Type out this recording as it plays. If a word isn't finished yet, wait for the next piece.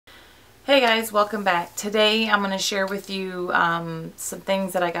Hey guys, welcome back. Today I'm going to share with you some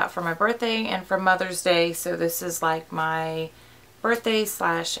things that I got for my birthday and for Mother's Day. So this is like my birthday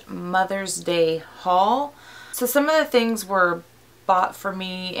slash Mother's Day haul. So some of the things were bought for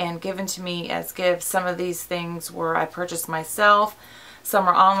me and given to me as gifts. Some of these things were I purchased myself. Some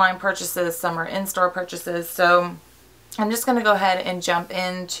are online purchases, some are in-store purchases. So I'm just going to go ahead and jump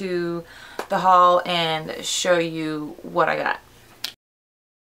into the haul and show you what I got.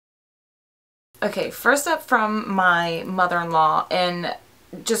 Okay, first up from my mother-in-law, and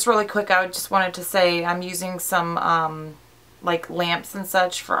just really quick, I just wanted to say I'm using some like lamps and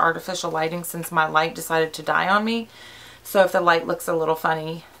such for artificial lighting since my light decided to die on me. So if the light looks a little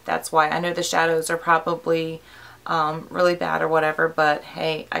funny, that's why. I know the shadows are probably really bad or whatever, but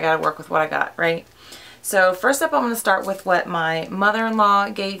hey, I gotta work with what I got, right? So first up, I'm going to start with what my mother-in-law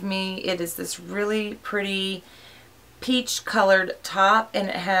gave me. It is this really pretty peach colored top, and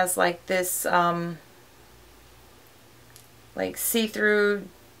it has like this like see-through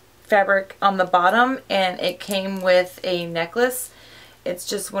fabric on the bottom, and it came with a necklace. It's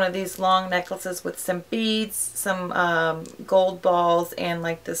just one of these long necklaces with some beads, some gold balls, and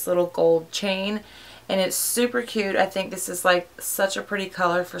like this little gold chain, and it's super cute. I think this is like such a pretty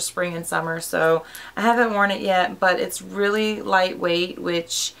color for spring and summer. So I haven't worn it yet, but it's really lightweight,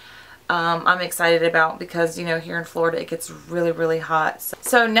 which I'm excited about because, you know, here in Florida it gets really hot.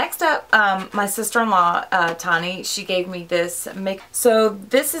 So next up, my sister-in-law, Tani, she gave me this makeup. So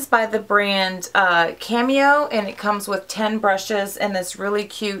this is by the brand Cameo, and it comes with 10 brushes and this really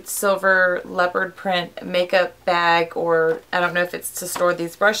cute silver leopard print makeup bag, or I don't know if it's to store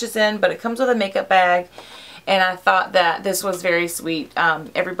these brushes in, but it comes with a makeup bag. And I thought that this was very sweet.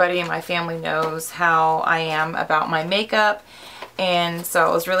 Everybody in my family knows how I am about my makeup. And so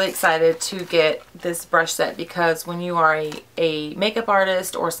I was really excited to get this brush set because when you are a makeup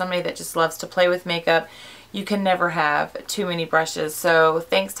artist or somebody that just loves to play with makeup, you can never have too many brushes. So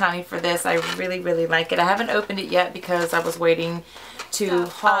thanks, Tani, for this. I really like it. I haven't opened it yet because I was waiting to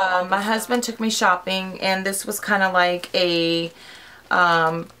haul. My husband took me shopping, and this was kind of like a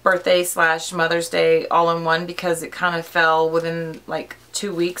birthday slash Mother's Day all in one because it kind of fell within like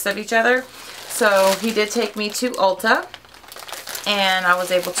 2 weeks of each other. So he did take me to Ulta, and I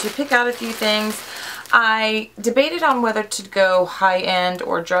was able to pick out a few things. I debated on whether to go high-end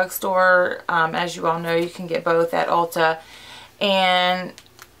or drugstore. As you all know, you can get both at Ulta. And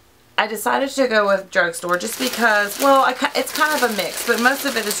I decided to go with drugstore just because, well, it's kind of a mix, but most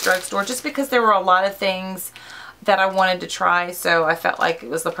of it is drugstore just because there were a lot of things that I wanted to try. So I felt like it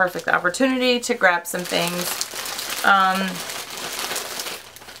was the perfect opportunity to grab some things.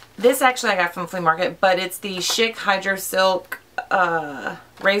 This actually I got from the flea market, but it's the Chic Hydro Silk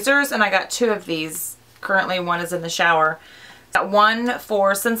razors, and I got 2 of these. Currently one is in the shower. Got one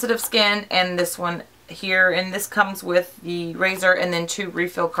for sensitive skin and this one here, and this comes with the razor and then 2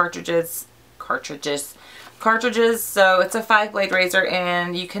 refill cartridges. So it's a 5-blade razor,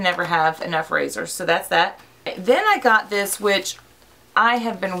 and you can never have enough razors. So that's that. Then I got this, which I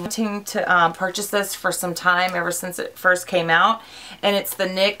have been wanting to purchase this for some time, ever since it first came out, and it's the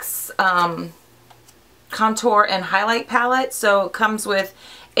NYX contour and highlight palette. So it comes with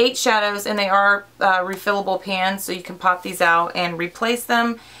 8 shadows, and they are refillable pans, so you can pop these out and replace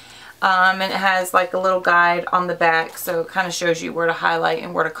them. And it has like a little guide on the back, so it kind of shows you where to highlight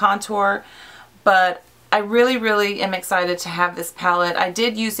and where to contour. But I really am excited to have this palette. I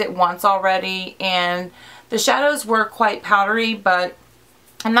did use it once already, and the shadows were quite powdery, but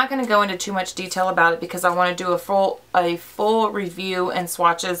I'm not going to go into too much detail about it because I want to do a full review and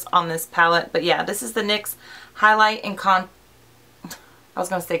swatches on this palette. But yeah, this is the NYX Highlight and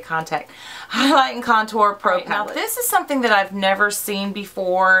Highlight and Contour Pro palette. Now this is something that I've never seen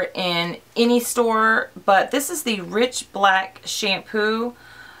before in any store, but this is the Rich Black Shampoo.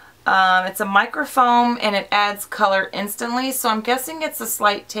 It's a microfoam, and it adds color instantly, so I'm guessing it's a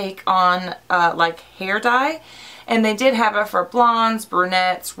slight take on like hair dye. And they did have it for blondes,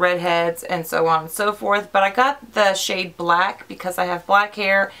 brunettes, redheads, and so on and so forth. But I got the shade black because I have black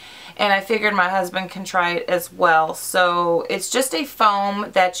hair, and I figured my husband can try it as well. So it's just a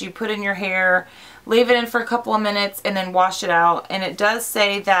foam that you put in your hair, leave it in for a couple of minutes, and then wash it out. And it does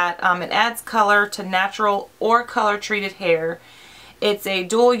say that it adds color to natural or color-treated hair. It's a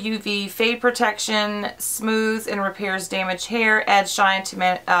dual UV fade protection, smooths and repairs damaged hair, adds shine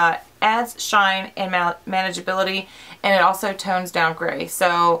and manageability, and it also tones down gray.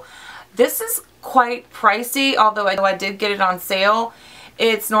 So this is quite pricey, although I did get it on sale.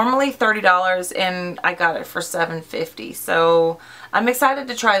 It's normally $30, and I got it for $7.50. So I'm excited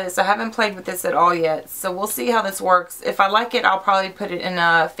to try this. I haven't played with this at all yet, so we'll see how this works. If I like it, I'll probably put it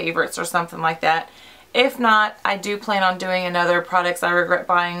in favorites or something like that. If not, I do plan on doing another products I regret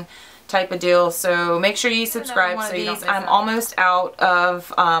buying type of deal, so make sure you subscribe so you don't miss out. I'm almost out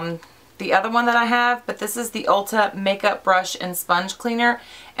of the other one that I have, but this is the Ulta Makeup Brush and Sponge Cleaner,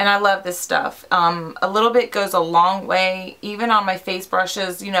 and I love this stuff. A little bit goes a long way, even on my face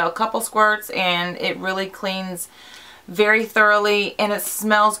brushes, you know, a couple squirts, and it really cleans very thoroughly, and it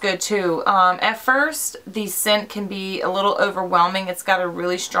smells good too. At first, the scent can be a little overwhelming. It's got a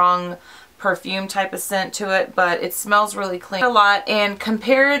really strong perfume type of scent to it, but it smells really clean a lot, and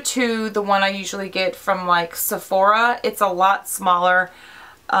compared to the one I usually get from like Sephora, it's a lot smaller.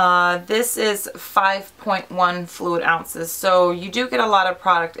 This is 5.1 fluid ounces, so you do get a lot of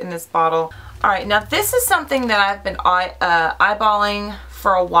product in this bottle. Alright, now this is something that I've been eyeballing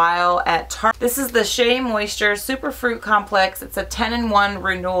for a while at Target. This is the Shea Moisture Super Fruit Complex. It's a 10-in-1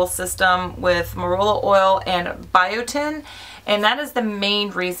 renewal system with marula oil and biotin, and that is the main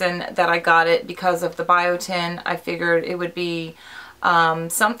reason that I got it, because of the biotin. I figured it would be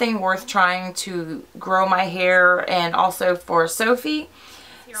something worth trying to grow my hair, and also for Sophie.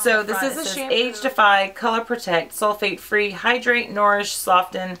 So this is a shampoo. Age-Defy, Color Protect, Sulfate Free, Hydrate, Nourish,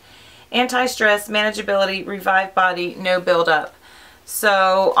 Soften, Anti-Stress, Manageability, Revive Body, No Buildup.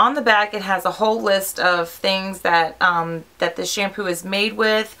 So on the back it has a whole list of things that that this shampoo is made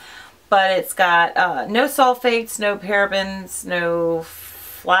with, but it's got no sulfates, no parabens, no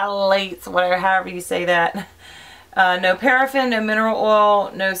phthalates, whatever, however you say that. No paraffin, no mineral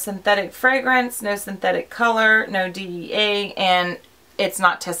oil, no synthetic fragrance, no synthetic color, no DEA, and it's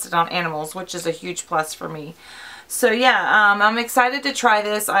not tested on animals, which is a huge plus for me. So yeah, I'm excited to try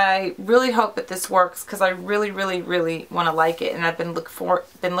this. I really hope that this works, because I really want to like it, and I've been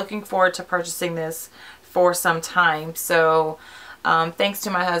looking forward to purchasing this for some time. So thanks to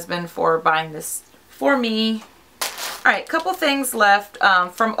my husband for buying this for me. Alright, couple things left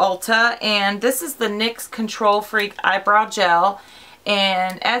from Ulta, and this is the NYX Control Freak Eyebrow Gel.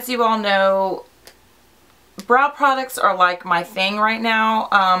 And as you all know, brow products are like my thing right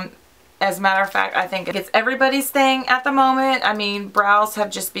now. As a matter of fact, I think it's everybody's thing at the moment. I mean, brows have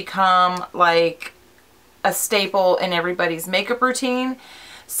just become like a staple in everybody's makeup routine.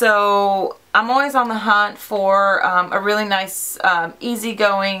 So I'm always on the hunt for a really nice,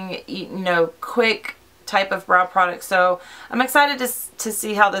 easygoing, you know, quick type of brow product. So I'm excited to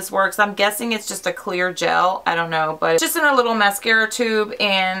see how this works. I'm guessing it's just a clear gel. I don't know, but it's just in a little mascara tube,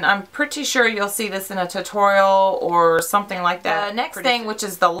 and I'm pretty sure you'll see this in a tutorial or something like that. Next thing, which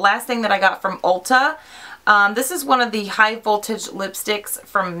is the last thing that I got from Ulta. This is one of the high voltage lipsticks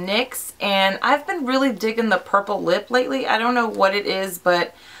from NYX, and I've been really digging the purple lip lately. I don't know what it is,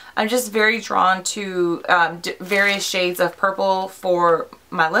 but I'm just very drawn to various shades of purple for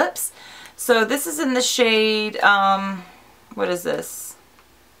my lips. So this is in the shade, what is this?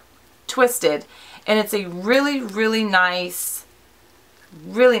 Twisted. And it's a really nice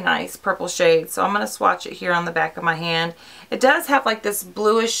purple shade. So I'm going to swatch it here on the back of my hand. It does have like this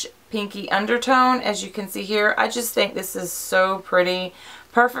bluish pinky undertone, as you can see here. I just think this is so pretty.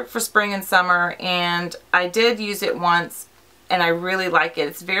 Perfect for spring and summer. And I did use it once, and I really like it.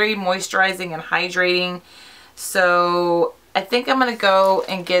 It's very moisturizing and hydrating. So I think I'm going to go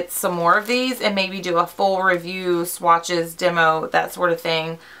and get some more of these and maybe do a full review, swatches, demo, that sort of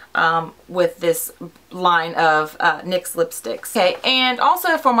thing with this line of NYX lipsticks. Okay, and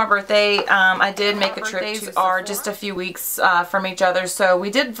also for my birthday, I did make a trip to Sephora. Are just a few weeks from each other, so we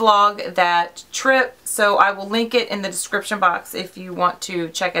did vlog that trip, so I will link it in the description box if you want to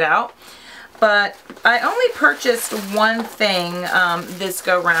check it out. But I only purchased one thing this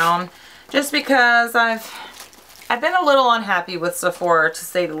go round, just because I've been a little unhappy with Sephora, to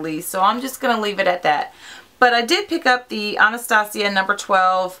say the least, so I'm just going to leave it at that. But I did pick up the Anastasia number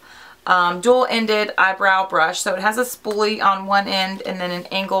 12 dual-ended eyebrow brush. So it has a spoolie on one end and then an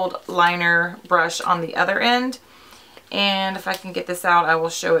angled liner brush on the other end. And if I can get this out, I will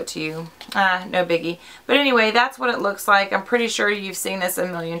show it to you. No biggie. But anyway, that's what it looks like. I'm pretty sure you've seen this a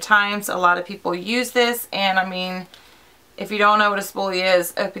million times. A lot of people use this, and I mean, if you don't know what a spoolie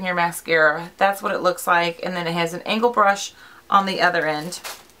is, open your mascara. That's what it looks like. And then it has an angle brush on the other end.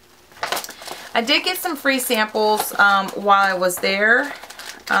 I did get some free samples while I was there.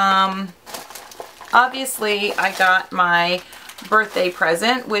 Obviously, I got my birthday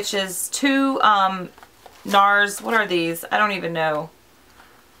present, which is two NARS. What are these? I don't even know.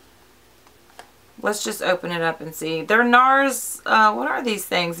 Let's just open it up and see. They're NARS, what are these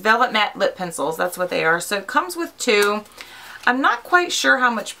things? Velvet Matte Lip Pencils. That's what they are. So it comes with two. I'm not quite sure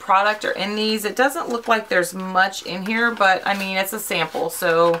how much product are in these. It doesn't look like there's much in here, but I mean, it's a sample,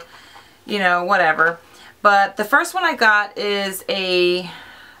 so, you know, whatever. But the first one I got is a,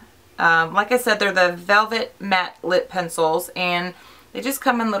 like I said, they're the Velvet Matte Lip Pencils, and they just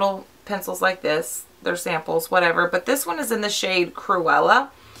come in little pencils like this. They're samples, whatever. But this one is in the shade Cruella,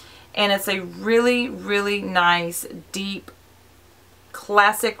 and it's a really, really nice, deep,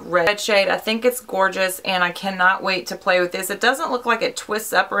 classic red shade. I think it's gorgeous, and I cannot wait to play with this. It doesn't look like it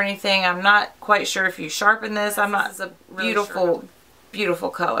twists up or anything. I'm not quite sure if you sharpen this. I'm not. It's a beautiful, beautiful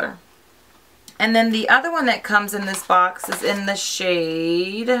color. And then the other one that comes in this box is in the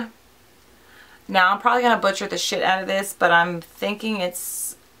shade, now I'm probably going to butcher the shit out of this, but I'm thinking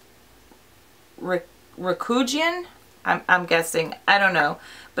it's Rakujian. I'm guessing. I don't know.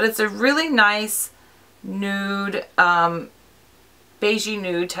 But it's a really nice nude, beigey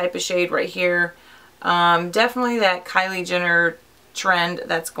nude type of shade right here. Definitely that Kylie Jenner trend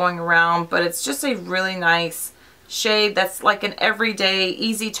that's going around, but it's just a really nice shade that's like an everyday,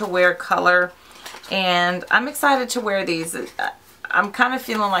 easy to wear color. And I'm excited to wear these. I'm kind of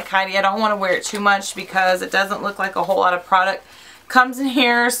feeling like Heidi. I don't want to wear it too much because it doesn't look like a whole lot of product comes in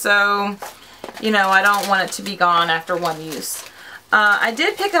here. So, you know, I don't want it to be gone after one use. I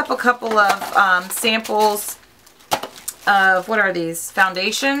did pick up a couple of samples of, what are these,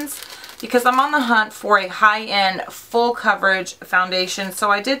 foundations, because I'm on the hunt for a high-end full coverage foundation.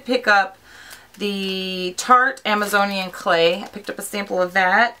 So I did pick up the Tarte Amazonian Clay. I picked up a sample of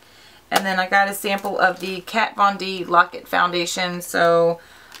that. And then I got a sample of the Kat Von D Lock-It foundation. So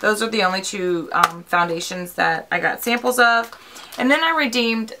those are the only two foundations that I got samples of. And then I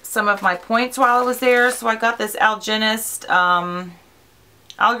redeemed some of my points while I was there. So I got this Algenist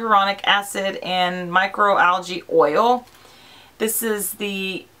Hyaluronic Acid and Microalgae Oil. This is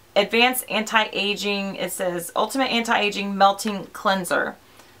the Advanced Anti-Aging, it says Ultimate Anti-Aging Melting Cleanser.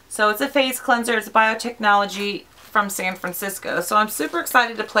 So it's a face cleanser. It's biotechnology from San Francisco. So I'm super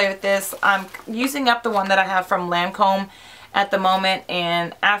excited to play with this. I'm using up the one that I have from Lancome at the moment,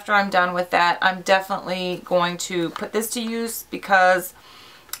 and after I'm done with that, I'm definitely going to put this to use, because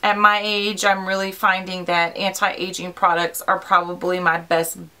at my age, I'm really finding that anti-aging products are probably my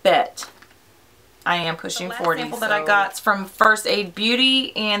best bet. I am pushing 40. The sample that I got is from First Aid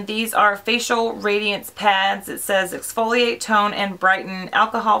Beauty, and these are facial radiance pads. It says exfoliate, tone, and brighten,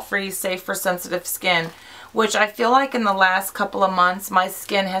 alcohol-free, safe for sensitive skin, which I feel like in the last couple of months, my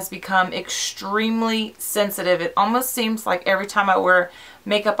skin has become extremely sensitive. It almost seems like every time I wear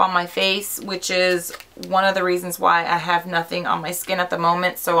makeup on my face, which is one of the reasons why I have nothing on my skin at the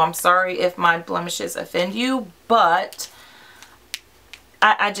moment. So I'm sorry if my blemishes offend you, but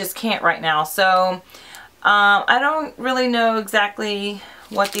I just can't right now. So I don't really know exactly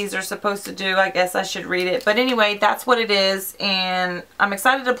what these are supposed to do. I guess I should read it. But anyway, that's what it is. And I'm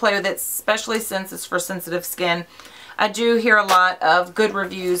excited to play with it, especially since it's for sensitive skin. I do hear a lot of good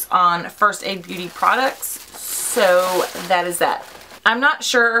reviews on First Aid Beauty products. So that is that. I'm not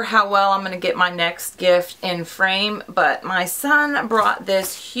sure how well I'm going to get my next gift in frame, but my son brought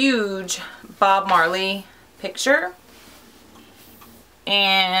this huge Bob Marley picture.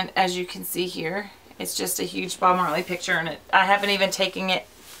 And as you can see here, it's just a huge Bob Marley picture, and I haven't even I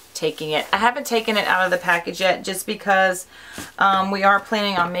haven't taken it out of the package yet, just because we are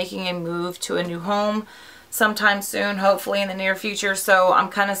planning on making a move to a new home sometime soon, hopefully in the near future. So I'm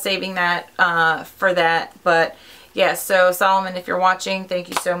kind of saving that for that. But yeah, so Solomon, if you're watching, thank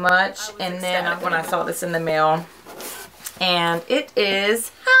you so much. And then when I saw this in the mail, and it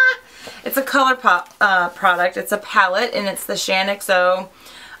is, it's a ColourPop product. It's a palette, and it's the Shaaanxo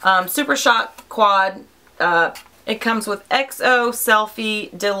Super Shock Quad. It comes with XO,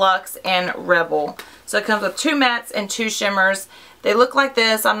 Selfie, Deluxe, and Rebel. So it comes with 2 mattes and 2 shimmers. They look like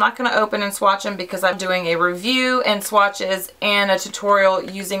this. I'm not going to open and swatch them because I'm doing a review and swatches and a tutorial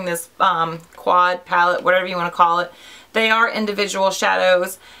using this quad palette, whatever you want to call it. They are individual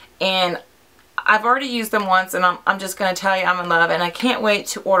shadows, and I've already used them once, and I'm just going to tell you I'm in love, and I can't wait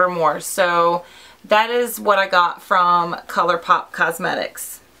to order more. So that is what I got from ColourPop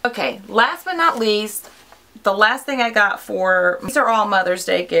Cosmetics. Okay, last but not least, the last thing I got for, these are all Mother's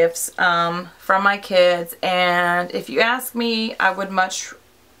Day gifts from my kids, and if you ask me, I would much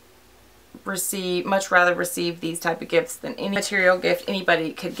rather receive these type of gifts than any material gift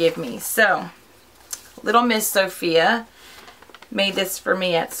anybody could give me. So, little Miss Sophia made this for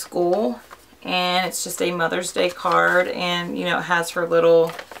me at school, and it's just a Mother's Day card, and you know, it has her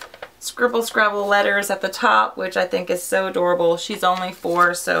little scribble scrabble letters at the top, which I think is so adorable. She's only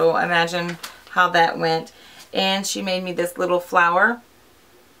 4, so imagine how that went. And she made me this little flower.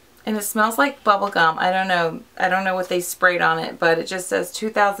 And it smells like bubble gum. I don't know. I don't know what they sprayed on it, but it just says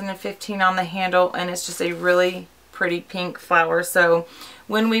 2015 on the handle, and it's just a really pretty pink flower. So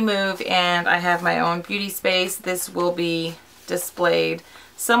when we move and I have my own beauty space, this will be displayed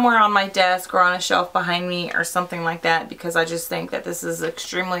somewhere on my desk or on a shelf behind me or something like that, because I just think that this is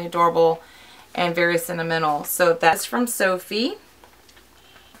extremely adorable and very sentimental. So that's from Sophie.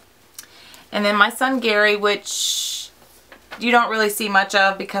 And then my son Gary, which you don't really see much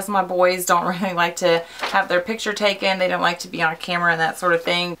of because my boys don't really like to have their picture taken. They don't like to be on camera and that sort of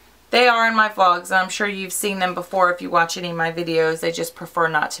thing. They are in my vlogs, and I'm sure you've seen them before if you watch any of my videos. They just prefer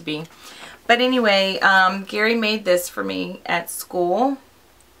not to be. But anyway, Gary made this for me at school.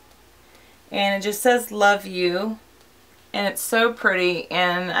 And it just says, love you. And it's so pretty.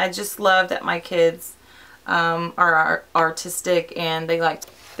 And I just love that my kids are artistic, and they like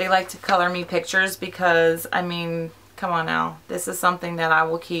to color me pictures, because, I mean, come on now. This is something that I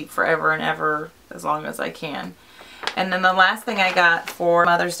will keep forever and ever, as long as I can. And then the last thing I got for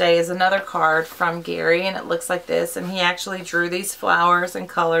Mother's Day is another card from Gary, and it looks like this. And he actually drew these flowers and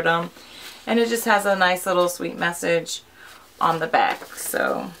colored them. And it just has a nice little sweet message on the back.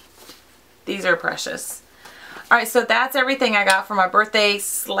 So these are precious. Alright, so that's everything I got for my birthday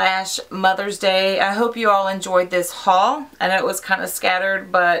 / Mother's Day. I hope you all enjoyed this haul. I know it was kind of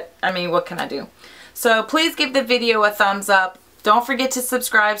scattered, but I mean, what can I do? So please give the video a thumbs up. Don't forget to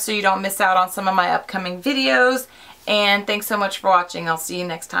subscribe so you don't miss out on some of my upcoming videos. And thanks so much for watching. I'll see you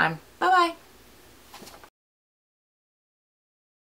next time. Bye-bye.